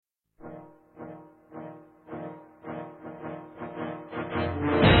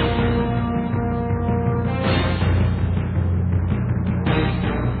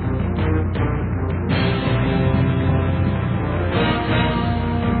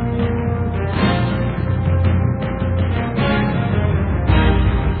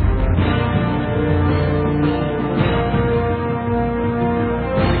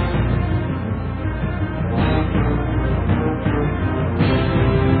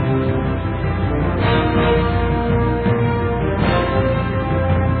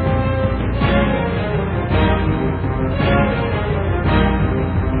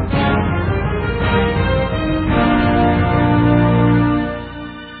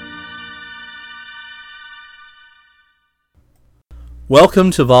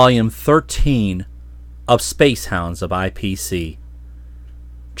Welcome to Volume 13 of Space Hounds of IPC.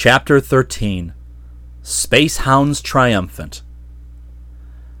 Chapter 13, Space Hounds Triumphant.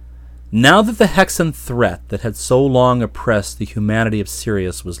 Now that the Hexan threat that had so long oppressed the humanity of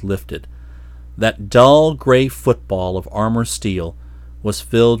Sirius was lifted, that dull gray football of armor steel was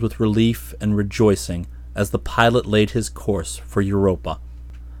filled with relief and rejoicing as the pilot laid his course for Europa.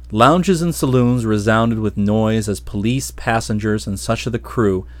 Lounges and saloons resounded with noise as police, passengers, and such of the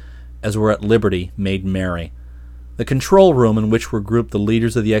crew as were at liberty made merry. The control room in which were grouped the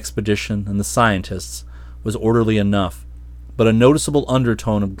leaders of the expedition and the scientists was orderly enough, but a noticeable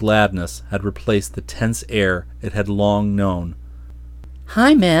undertone of gladness had replaced the tense air it had long known.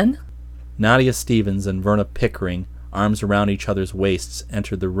 "Hi, men." Nadia Stevens and Verna Pickering, arms around each other's waists,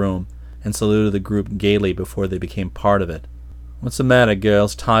 entered the room and saluted the group gaily before they became part of it. "What's the matter,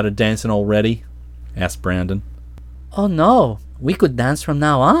 girls? Tired of dancing already?" asked Brandon. "Oh no, we could dance from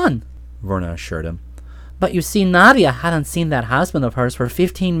now on," Verna assured him. "But you see, Nadia hadn't seen that husband of hers for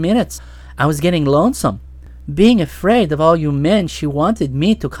 15 minutes. I was getting lonesome. Being afraid of all you men, she wanted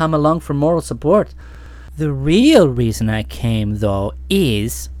me to come along for moral support. The real reason I came, though,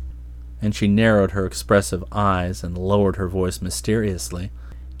 is..." And she narrowed her expressive eyes and lowered her voice mysteriously.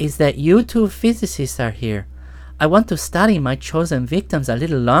 "Is that you two physicists are here. I want to study my chosen victims a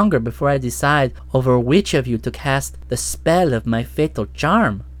little longer before I decide over which of you to cast the spell of my fatal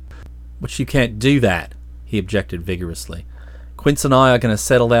charm." "But you can't do that," he objected vigorously. "Quince and I are going to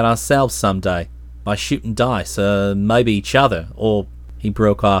settle that ourselves someday, by shooting dice, maybe each other, or..." He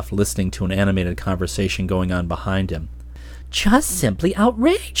broke off, listening to an animated conversation going on behind him. "Just simply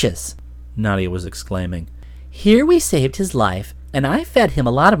outrageous," Nadia was exclaiming. "Here we saved his life, and I fed him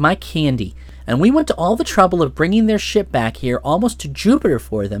a lot of my candy, and we went to all the trouble of bringing their ship back here almost to Jupiter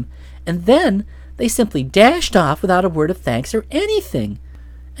for them, and then they simply dashed off without a word of thanks or anything.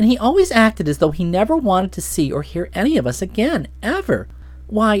 And he always acted as though he never wanted to see or hear any of us again, ever.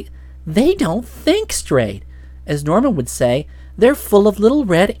 Why, they don't think straight. As Norman would say, they're full of little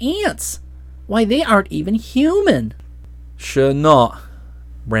red ants. Why, they aren't even human." "Sure not."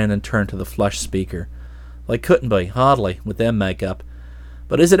 Brandon turned to the flushed speaker. "They couldn't be, hardly, with their makeup.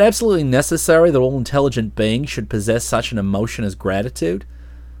 But is it absolutely necessary that all intelligent beings should possess such an emotion as gratitude?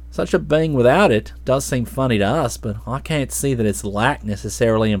 Such a being without it does seem funny to us, but I can't see that its lack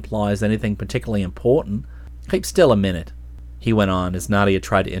necessarily implies anything particularly important. Keep still a minute," he went on as Nadia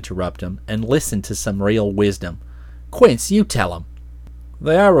tried to interrupt him, "and listen to some real wisdom. Quince, you tell him.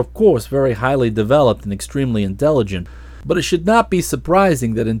 They are, of course, very highly developed and extremely intelligent, but it should not be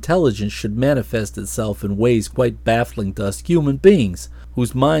surprising that intelligence should manifest itself in ways quite baffling to us human beings,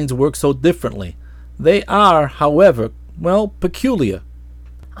 whose minds work so differently. They are, however, peculiar."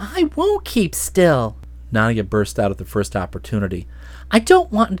 "I won't keep still," Nadia burst out at the first opportunity. "I don't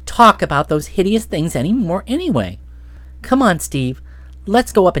want to talk about those hideous things any more anyway. Come on, Steve.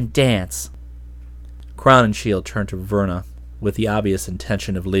 Let's go up and dance." Crowninshield turned to Verna with the obvious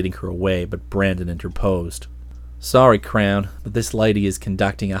intention of leading her away, but Brandon interposed. "Sorry, Crown, but this lady is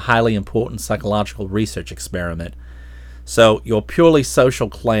conducting a highly important psychological research experiment. So your purely social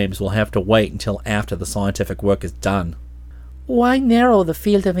claims will have to wait until after the scientific work is done." "Why narrow the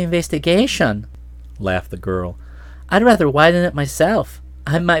field of investigation?" laughed the girl. "I'd rather widen it myself.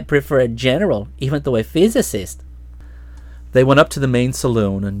 I might prefer a general, even to a physicist." They went up to the main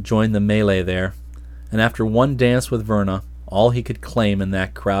saloon and joined the melee there, and after one dance with Verna, all he could claim in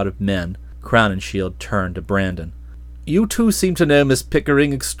that crowd of men, Crowninshield turned to Brandon. "You two seem to know Miss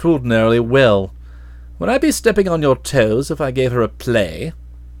Pickering extraordinarily well. Would I be stepping on your toes if I gave her a play?"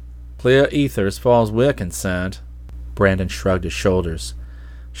 "Clear ether as far as we're concerned." Brandon shrugged his shoulders.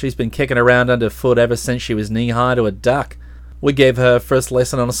 "She's been kicking around underfoot ever since she was knee-high to a duck. We gave her first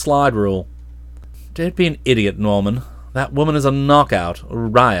lesson on a slide rule." "Don't be an idiot, Norman. That woman is a knockout, a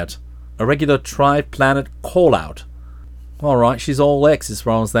riot, a regular tri-planet call-out. All right, she's all X as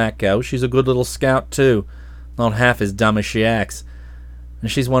far as that goes. She's a good little scout, too. Not half as dumb as she acts. And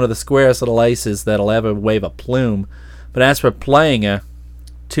she's one of the squarest little aces that'll ever wave a plume. But as for playing her,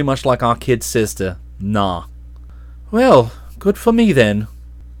 too much like our kid sister. Nah." "Well, good for me then."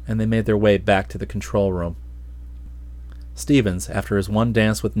 And they made their way back to the control room. Stevens, after his one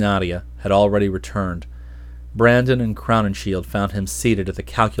dance with Nadia, had already returned. Brandon and Crowninshield found him seated at the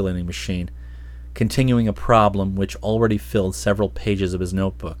calculating machine, continuing a problem which already filled several pages of his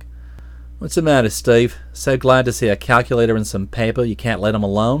notebook. "What's the matter, Steve? So glad to see a calculator and some paper you can't let him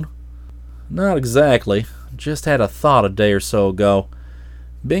alone?" "Not exactly. Just had a thought a day or so ago.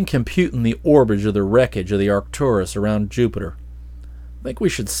 Been computing the orbit of the wreckage of the Arcturus around Jupiter. Think we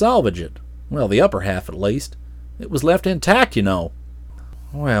should salvage it. Well, the upper half at least. It was left intact, you know."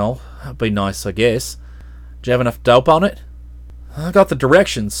 Well, that'd be nice, I guess. Do you have enough dope on it? I got the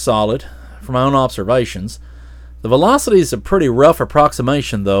directions solid, from my own observations. The velocity's a pretty rough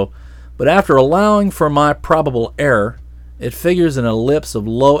approximation, though, but after allowing for my probable error, it figures an ellipse of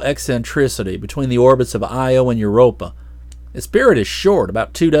low eccentricity between the orbits of Io and Europa. Its period is short,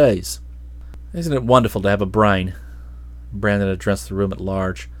 about 2 days. Isn't it wonderful to have a brain? Brandon addressed the room at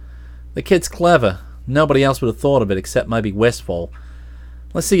large. The kid's clever. Nobody else would have thought of it except maybe Westfall.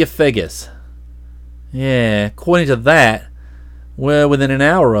 Let's see your figures. Yeah, according to that, we're within an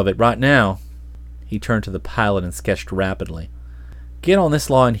hour of it right now. He turned to the pilot and sketched rapidly. Get on this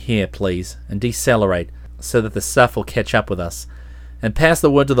line here, please, and decelerate so that the stuff will catch up with us. And pass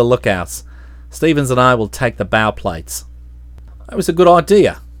the word to the lookouts. Stevens and I will take the bow plates. That was a good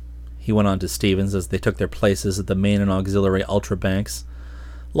idea, he went on to Stevens as they took their places at the main and auxiliary ultrabanks.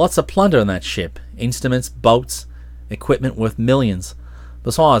 Lots of plunder on that ship. Instruments, boats, equipment worth millions.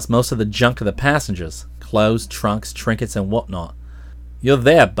 Besides, most of the junk of the passengers. Clothes, trunks, trinkets, and whatnot. You're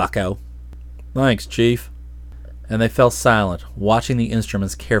there, bucko. Thanks, Chief. And they fell silent, watching the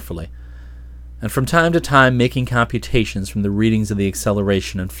instruments carefully, and from time to time making computations from the readings of the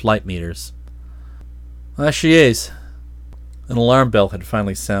acceleration and flight meters. There she is. An alarm bell had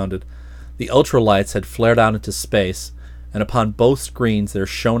finally sounded. The ultralights had flared out into space, and upon both screens there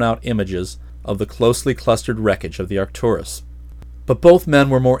shone out images of the closely clustered wreckage of the Arcturus. But both men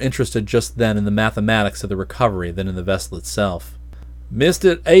were more interested just then in the mathematics of the recovery than in the vessel itself. Missed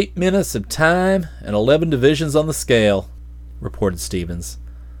it 8 minutes of time and 11 divisions on the scale, reported Stevens.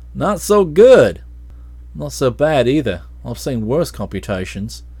 Not so good. Not so bad either. I've seen worse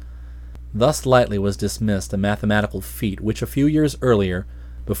computations. Thus lightly was dismissed a mathematical feat which a few years earlier,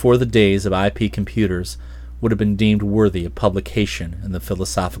 before the days of IP computers, would have been deemed worthy of publication in the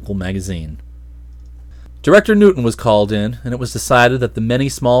Philosophical Magazine. Director Newton was called in, and it was decided that the many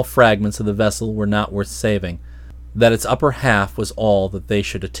small fragments of the vessel were not worth saving, that its upper half was all that they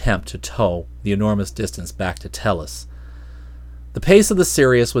should attempt to tow the enormous distance back to Tellus. The pace of the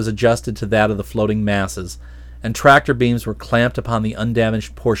Sirius was adjusted to that of the floating masses, and tractor beams were clamped upon the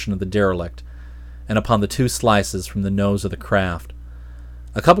undamaged portion of the derelict, and upon the 2 slices from the nose of the craft.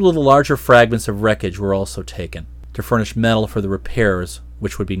 A couple of the larger fragments of wreckage were also taken, to furnish metal for the repairs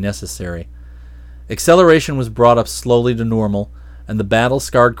which would be necessary. Acceleration was brought up slowly to normal, and the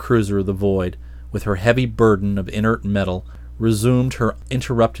battle-scarred cruiser of the void, with her heavy burden of inert metal, resumed her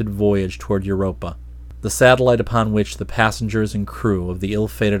interrupted voyage toward Europa, the satellite upon which the passengers and crew of the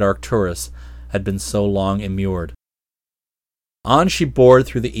ill-fated Arcturus had been so long immured. On she bored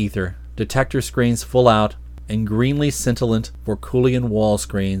through the ether, detector screens full out, and greenly scintillant Vorkulian wall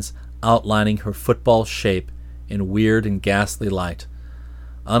screens outlining her football shape in weird and ghastly light,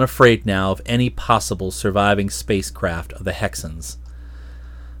 unafraid now of any possible surviving spacecraft of the Hexans.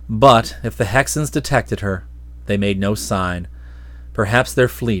 But if the Hexans detected her, they made no sign. Perhaps their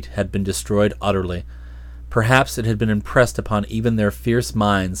fleet had been destroyed utterly. Perhaps it had been impressed upon even their fierce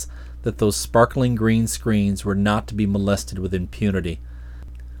minds that those sparkling green screens were not to be molested with impunity.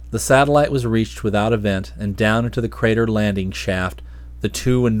 The satellite was reached without event, and down into the crater landing shaft the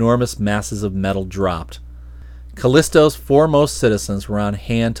 2 enormous masses of metal dropped. Callisto's foremost citizens were on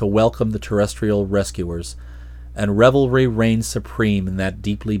hand to welcome the terrestrial rescuers, and revelry reigned supreme in that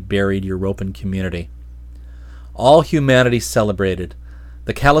deeply buried Europan community. All humanity celebrated.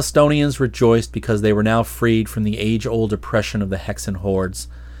 The Calistonians rejoiced because they were now freed from the age-old oppression of the Hexan hordes,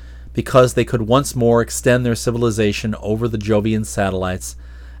 because they could once more extend their civilization over the Jovian satellites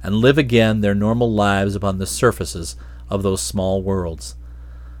and live again their normal lives upon the surfaces of those small worlds.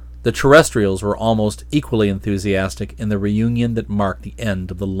 The terrestrials were almost equally enthusiastic in the reunion that marked the end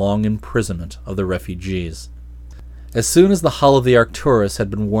of the long imprisonment of the refugees. As soon as the hull of the Arcturus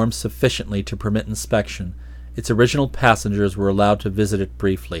had been warmed sufficiently to permit inspection, its original passengers were allowed to visit it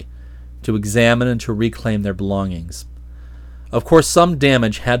briefly, to examine and to reclaim their belongings. Of course, some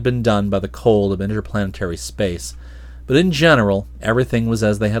damage had been done by the cold of interplanetary space, but in general, everything was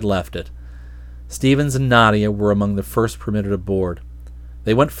as they had left it. Stevens and Nadia were among the first permitted aboard.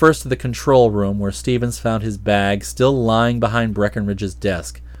 They went first to the control room, where Stevens found his bag still lying behind Breckenridge's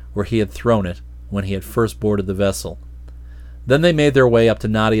desk, where he had thrown it when he had first boarded the vessel. Then they made their way up to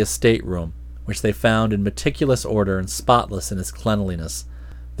Nadia's stateroom, which they found in meticulous order and spotless in its cleanliness.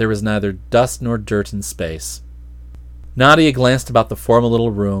 There was neither dust nor dirt in space. Nadia glanced about the formal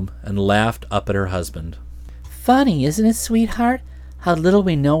little room and laughed up at her husband. Funny, isn't it, sweetheart? How little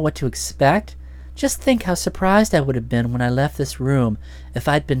we know what to expect. Just think how surprised I would have been when I left this room if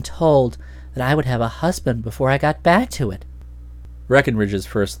I'd been told that I would have a husband before I got back to it. Breckenridge's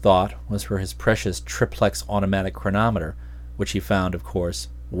first thought was for his precious triplex automatic chronometer, which he found, of course,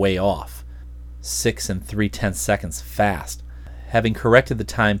 way off, 6 3/10 seconds fast. Having corrected the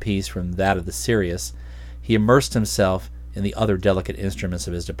timepiece from that of the Sirius, he immersed himself in the other delicate instruments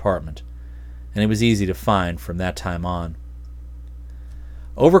of his department, and it was easy to find from that time on.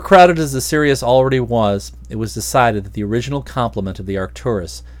 Overcrowded as the Sirius already was, it was decided that the original complement of the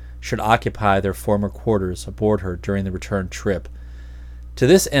Arcturus should occupy their former quarters aboard her during the return trip. To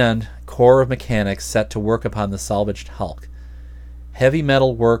this end, a corps of mechanics set to work upon the salvaged hulk. Heavy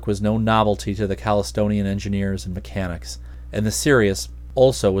metal work was no novelty to the Calistonian engineers and mechanics, and the Sirius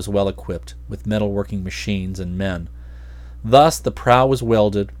also was well equipped with metalworking machines and men. Thus the prow was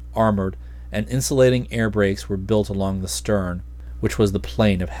welded, armored, and insulating air brakes were built along the stern, which was the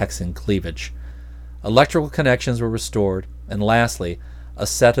plane of Hexan cleavage. Electrical connections were restored, and lastly, a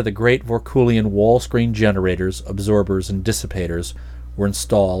set of the great Vorkulian wall screen generators, absorbers, and dissipators were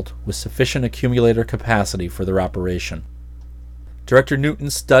installed with sufficient accumulator capacity for their operation. Director Newton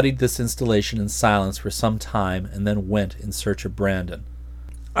studied this installation in silence for some time and then went in search of Brandon.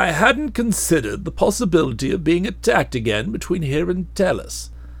 I hadn't considered the possibility of being attacked again between here and Tellus,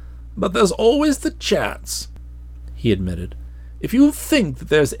 but there's always the chance, he admitted. If you think that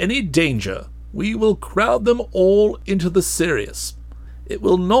there's any danger, we will crowd them all into the Sirius. It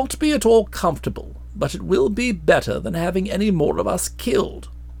will not be at all comfortable, but it will be better than having any more of us killed.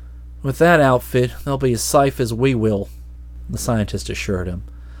 With that outfit, they'll be as safe as we will, the scientist assured him.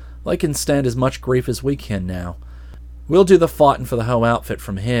 They can stand as much grief as we can now. We'll do the fighting for the whole outfit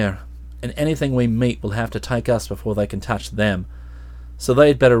from here, and anything we meet will have to take us before they can touch them. So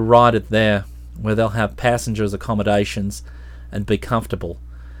they'd better ride it there, where they'll have passengers' accommodations and be comfortable.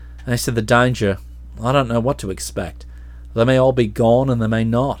 And as to the danger, I don't know what to expect. They may all be gone and they may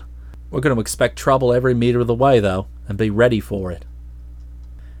not. We're going to expect trouble every meter of the way, though, and be ready for it.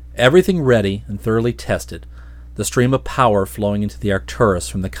 Everything ready and thoroughly tested, the stream of power flowing into the Arcturus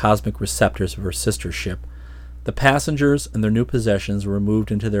from the cosmic receptors of her sister ship, the passengers and their new possessions were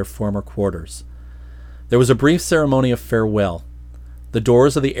moved into their former quarters. There was a brief ceremony of farewell. The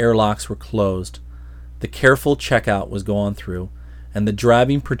doors of the airlocks were closed. The careful checkout was gone through, and the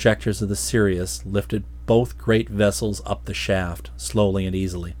driving projectors of the Sirius lifted both great vessels up the shaft, slowly and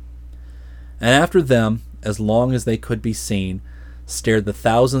easily. And after them, as long as they could be seen, stared the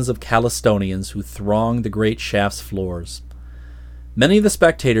thousands of Calistonians who thronged the great shaft's floors. Many of the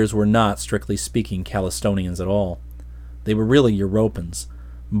spectators were not, strictly speaking, Calistonians at all. They were really Europans,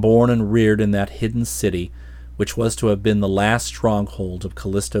 born and reared in that hidden city which was to have been the last stronghold of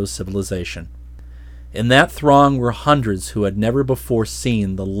Callisto's civilization. In that throng were hundreds who had never before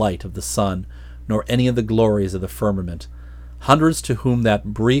seen the light of the sun, nor any of the glories of the firmament, hundreds to whom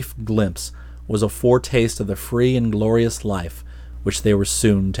that brief glimpse was a foretaste of the free and glorious life which they were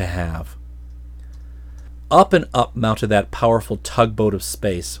soon to have. Up and up mounted that powerful tugboat of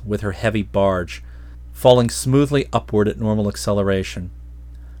space, with her heavy barge, falling smoothly upward at normal acceleration.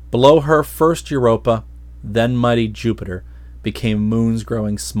 Below her, first Europa, then mighty Jupiter, became moons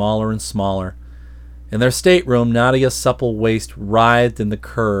growing smaller and smaller. In their stateroom, Nadia's supple waist writhed in the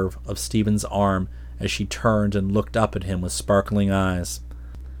curve of Stephen's arm as she turned and looked up at him with sparkling eyes.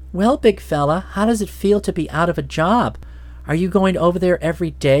 Well, big fella, how does it feel to be out of a job? Are you going over there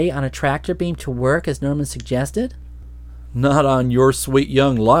every day on a tractor beam to work, as Norman suggested? Not on your sweet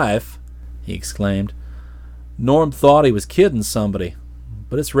young life, he exclaimed. Norm thought he was kidding somebody,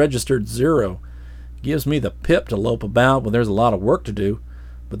 but it's registered 0. Gives me the pip to lope about when there's a lot of work to do,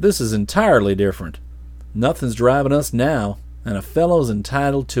 but this is entirely different. Nothing's driving us now, and a fellow's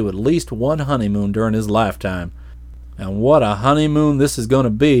entitled to at least one honeymoon during his lifetime. And what a honeymoon this is going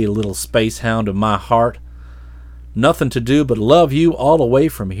to be, little space hound of my heart. Nothing to do but love you all the way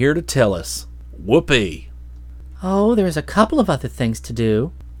from here to Tellus. Whoopee! Oh, there's a couple of other things to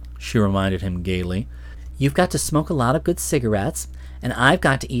do, she reminded him gaily. You've got to smoke a lot of good cigarettes, and I've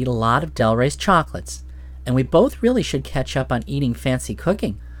got to eat a lot of Del Rey's chocolates. And we both really should catch up on eating fancy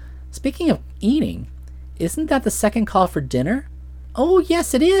cooking. Speaking of eating, isn't that the second call for dinner? Oh,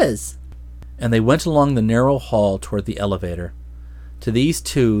 yes, it is. And they went along the narrow hall toward the elevator. To these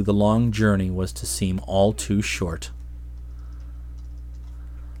two, the long journey was to seem all too short.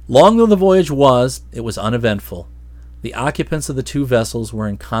 Long though the voyage was, it was uneventful. The occupants of the two vessels were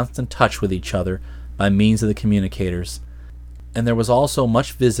in constant touch with each other by means of the communicators, and there was also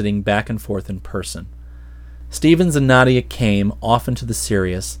much visiting back and forth in person. Stevens and Nadia came often to the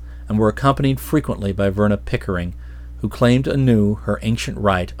Sirius, and were accompanied frequently by Verna Pickering, who claimed anew her ancient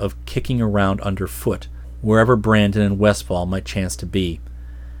right of kicking around underfoot wherever Brandon and Westfall might chance to be,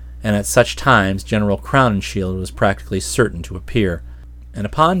 and at such times General Crowninshield was practically certain to appear, and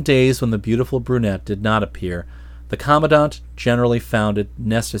upon days when the beautiful brunette did not appear, the Commandant generally found it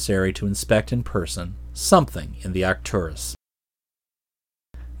necessary to inspect in person something in the Arcturus.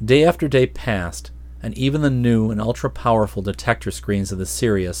 Day after day passed, and even the new and ultra-powerful detector screens of the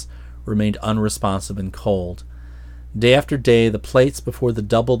Sirius remained unresponsive and cold. Day after day, the plates before the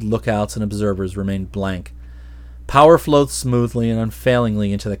doubled lookouts and observers remained blank. Power flowed smoothly and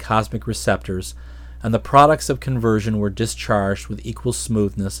unfailingly into the cosmic receptors, and the products of conversion were discharged with equal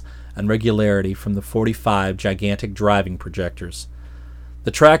smoothness and regularity from the 45 gigantic driving projectors.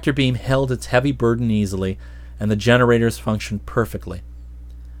 The tractor beam held its heavy burden easily, and the generators functioned perfectly.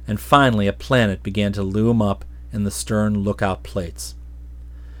 And finally a planet began to loom up in the stern lookout plates.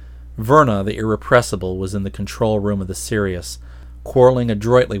 Verna, the irrepressible, was in the control room of the Sirius, quarreling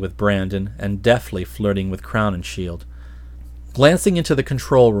adroitly with Brandon and deftly flirting with Crown and Shield. Glancing into the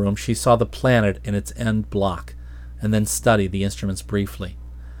control room, she saw the planet in its end block, and then studied the instruments briefly.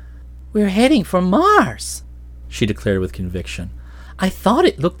 "We're heading for Mars," she declared with conviction. "I thought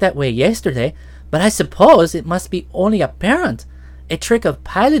it looked that way yesterday, but I suppose it must be only apparent, a trick of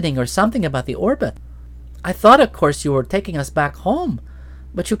piloting or something about the orbit. I thought, of course, you were taking us back home,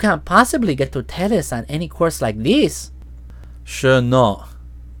 but you can't possibly get to Tellus on any course like this." "Sure not,"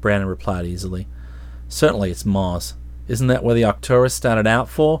 Brandon replied easily. "Certainly it's Mars. Isn't that where the Arcturus started out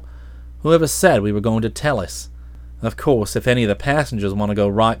for? Whoever said we were going to Tellus? Of course, if any of the passengers want to go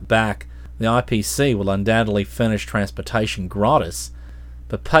right back, the IPC will undoubtedly furnish transportation gratis.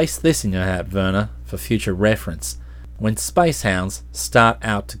 But paste this in your hat, Verna, for future reference. When space hounds start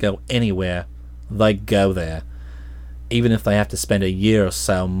out to go anywhere, they go there, even if they have to spend a year or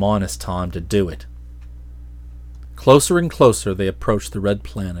so minus time to do it." Closer and closer they approached the red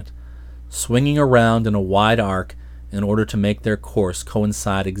planet, swinging around in a wide arc in order to make their course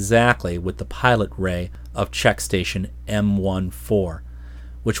coincide exactly with the pilot ray of check station M14,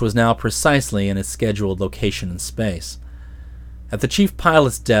 which was now precisely in its scheduled location in space. At the chief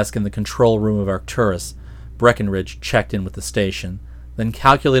pilot's desk in the control room of Arcturus, Breckenridge checked in with the station, then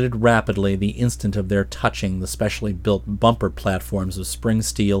calculated rapidly the instant of their touching the specially built bumper platforms of spring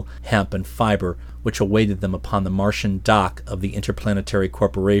steel, hemp, and fiber which awaited them upon the Martian dock of the Interplanetary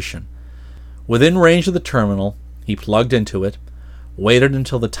Corporation. Within range of the terminal, he plugged into it, waited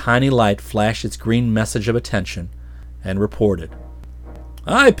until the tiny light flashed its green message of attention, and reported.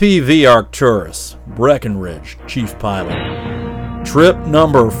 "IPV Arcturus, Breckenridge, Chief Pilot. Trip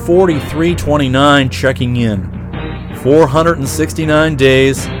number 4329 checking in. 469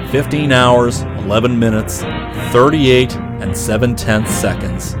 days, 15 hours, 11 minutes, 38 and 7/10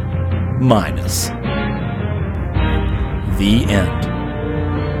 seconds. Minus." The end.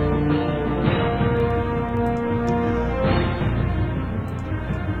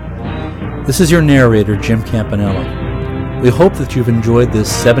 This is your narrator, Jim Campanella. We hope that you've enjoyed this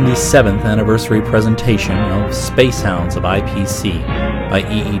 77th anniversary presentation of Space Hounds of IPC by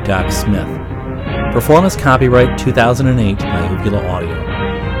E. Doc Smith. Performance copyright 2008 by Uvula Audio.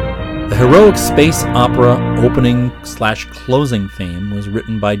 The heroic space opera opening/closing theme was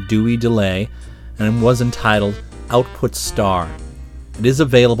written by Dewey DeLay and was entitled Output Star. It is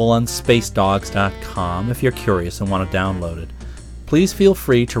available on spacedogs.com if you're curious and want to download it. Please feel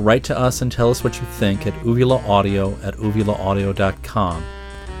free to write to us and tell us what you think at uvulaaudio@uvulaaudio.com.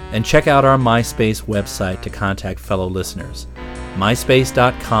 And check out our MySpace website to contact fellow listeners,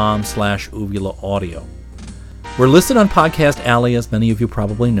 myspace.com/uvulaaudio. We're listed on Podcast Alley, as many of you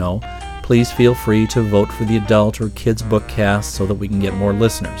probably know. Please feel free to vote for the adult or kids bookcast so that we can get more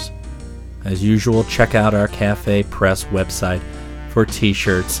listeners. As usual, check out our Cafe Press website for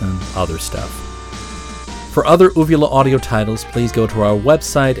t-shirts and other stuff. For other Uvula Audio titles, please go to our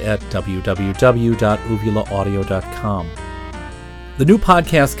website at www.uvulaaudio.com. The new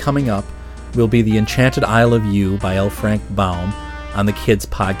podcast coming up will be The Enchanted Isle of You by L. Frank Baum on the Kids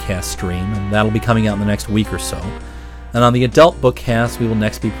podcast stream, and that'll be coming out in the next week or so. And on the adult bookcast, we will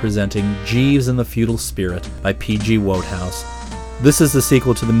next be presenting Jeeves and the Feudal Spirit by P.G. Wodehouse. This is the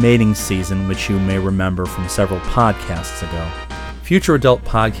sequel to The Mating Season, which you may remember from several podcasts ago. Future adult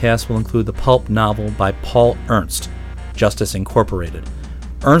podcasts will include the pulp novel by Paul Ernst, Justice Incorporated.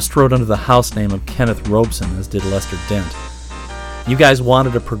 Ernst wrote under the house name of Kenneth Robeson, as did Lester Dent. You guys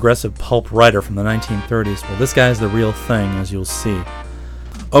wanted a progressive pulp writer from the 1930s. Well, this guy's the real thing, as you'll see.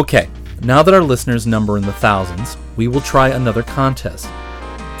 Okay, now that our listeners number in the thousands, we will try another contest.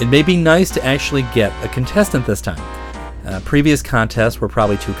 It may be nice to actually get a contestant this time. Previous contests were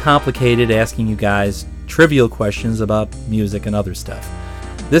probably too complicated, asking you guys trivial questions about music and other stuff.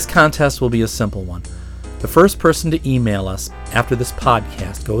 This contest will be a simple one. The first person to email us after this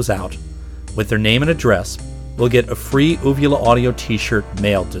podcast goes out with their name and address will get a free Uvula Audio t-shirt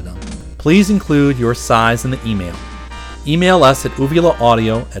mailed to them. Please include your size in the email. Email us at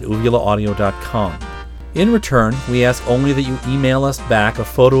uvulaaudio@uvulaaudio.com. In return, we ask only that you email us back a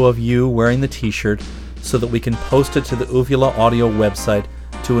photo of you wearing the t-shirt so that we can post it to the Uvula Audio website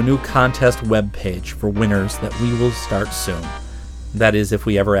to a new contest webpage for winners that we will start soon. That is, if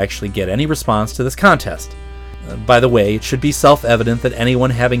we ever actually get any response to this contest. By the way, it should be self-evident that anyone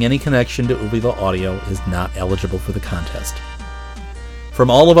having any connection to Uvula Audio is not eligible for the contest. From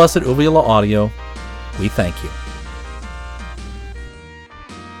all of us at Uvula Audio, we thank you.